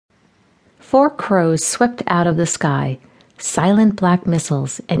4 crows swept out of the sky, silent black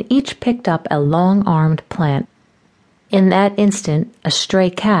missiles, and each picked up a long-armed plant. In that instant, a stray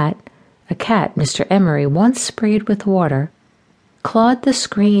cat, a cat Mr. Emery once sprayed with water, clawed the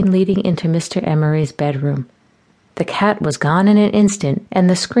screen leading into Mr. Emery's bedroom. The cat was gone in an instant, and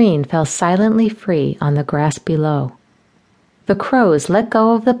the screen fell silently free on the grass below. The crows let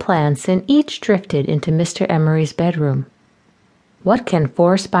go of the plants and each drifted into Mr. Emery's bedroom. What can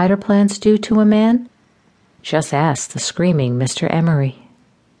 4 spider plants do to a man? Just ask the screaming Mr. Emery.